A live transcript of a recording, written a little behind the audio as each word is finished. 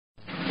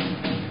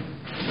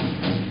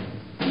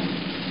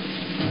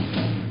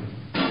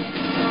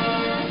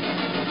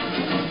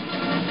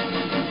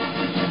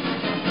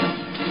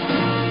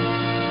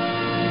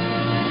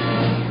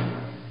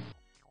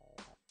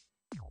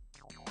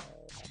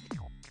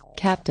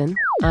Captain,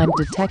 I'm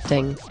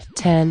detecting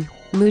 10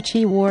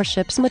 Muchi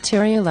warships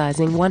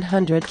materializing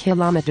 100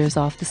 kilometers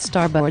off the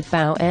starboard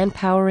bow and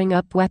powering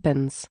up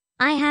weapons.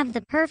 I have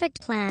the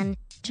perfect plan,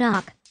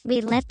 Jock.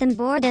 We let them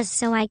board us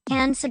so I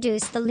can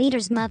seduce the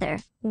leader's mother,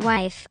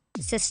 wife,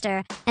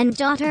 sister, and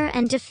daughter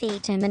and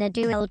defeat him in a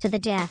duel to the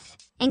death,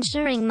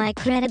 ensuring my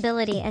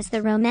credibility as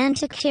the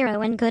romantic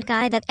hero and good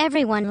guy that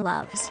everyone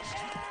loves.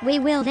 We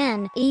will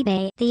then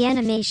eBay the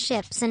enemy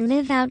ships and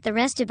live out the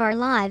rest of our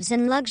lives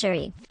in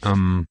luxury.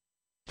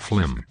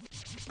 Flim.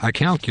 I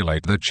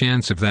calculate the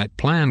chance of that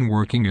plan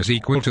working is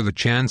equal to the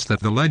chance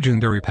that the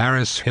legendary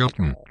Paris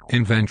Hilton,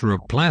 inventor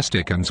of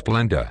plastic and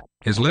Splenda,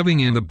 is living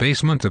in the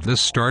basement of this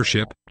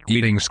starship,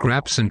 eating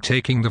scraps and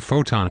taking the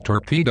photon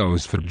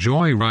torpedoes for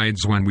joy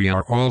rides when we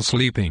are all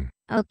sleeping.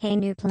 Okay,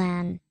 new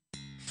plan.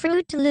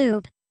 Fruit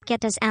Loop,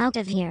 get us out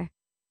of here.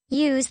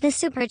 Use the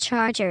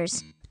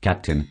superchargers.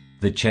 Captain,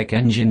 the check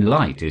engine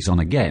light is on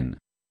again.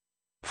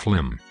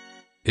 Flim.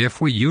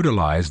 If we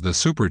utilize the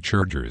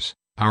superchargers,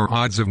 our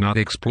odds of not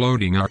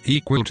exploding are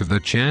equal to the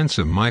chance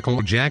of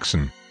Michael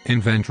Jackson,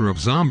 inventor of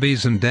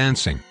zombies and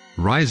dancing,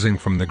 rising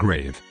from the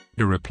grave,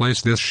 to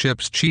replace this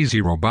ship's cheesy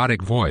robotic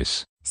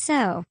voice.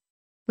 So,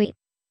 we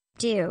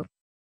do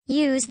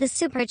use the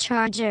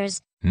superchargers.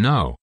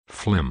 No,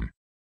 Flim.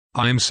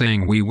 I'm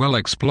saying we will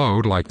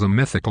explode like the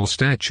mythical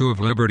Statue of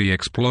Liberty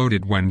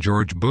exploded when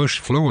George Bush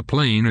flew a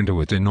plane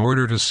into it in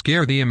order to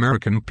scare the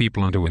American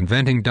people into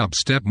inventing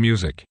dubstep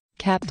music.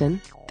 Captain,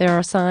 there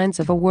are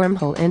signs of a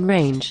wormhole in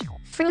range.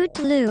 Fruit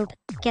Loop,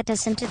 get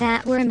us into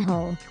that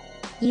wormhole.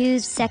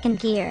 Use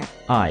second gear.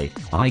 Aye,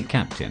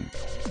 Captain.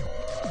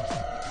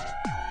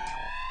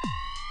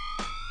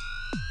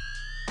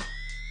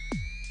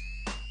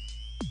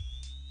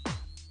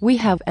 We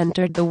have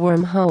entered the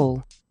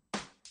wormhole.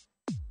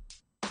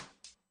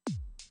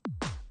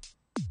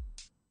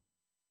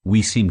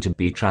 We seem to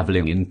be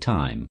traveling in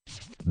time.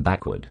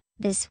 Backward.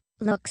 This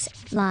looks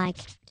like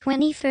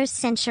 21st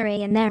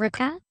century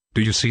America.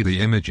 Do you see the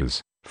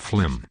images,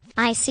 Flim?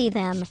 I see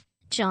them,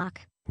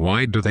 Jock.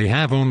 Why do they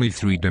have only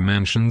 3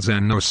 dimensions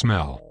and no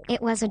smell?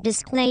 It was a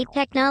display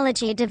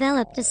technology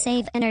developed to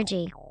save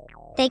energy.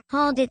 They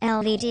called it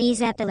LED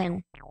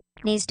Zeppelin.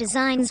 These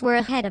designs were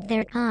ahead of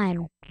their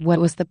time. What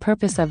was the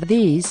purpose of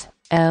these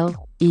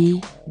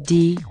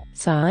LED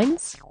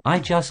signs? I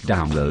just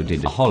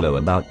downloaded a holo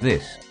about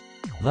this.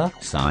 The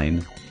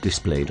sign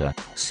displayed a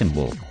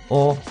symbol,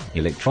 or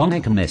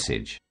electronic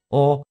message,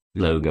 or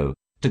logo,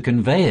 to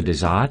convey a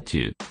desire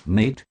to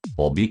mate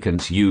or be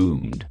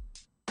consumed.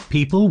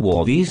 People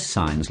wore these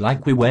signs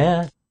like we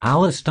wear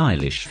our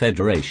stylish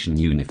Federation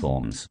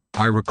uniforms.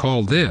 I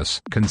recall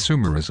this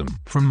consumerism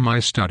from my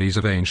studies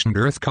of ancient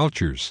Earth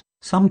cultures.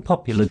 Some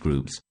popular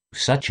groups,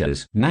 such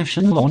as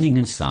National Awning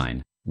and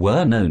Sign,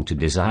 were known to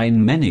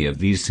design many of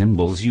these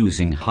symbols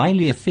using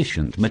highly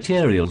efficient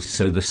materials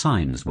so the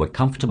signs were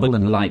comfortable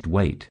and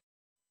lightweight.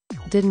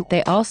 Didn't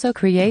they also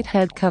create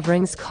head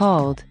coverings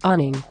called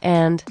Awning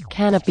and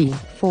Canopy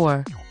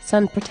for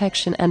sun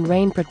protection and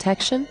rain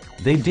protection?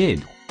 They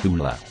did,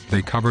 Hula.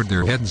 They covered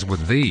their heads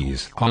with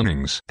these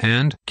awnings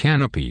and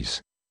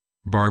canopies.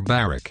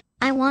 Barbaric.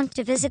 I want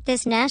to visit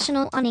this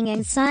National Awning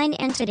and Sign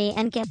entity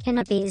and get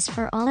canopies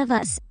for all of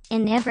us,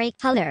 in every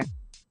color.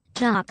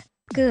 Jock,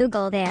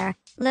 Google their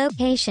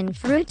location.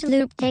 Fruit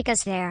Loop, take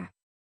us there.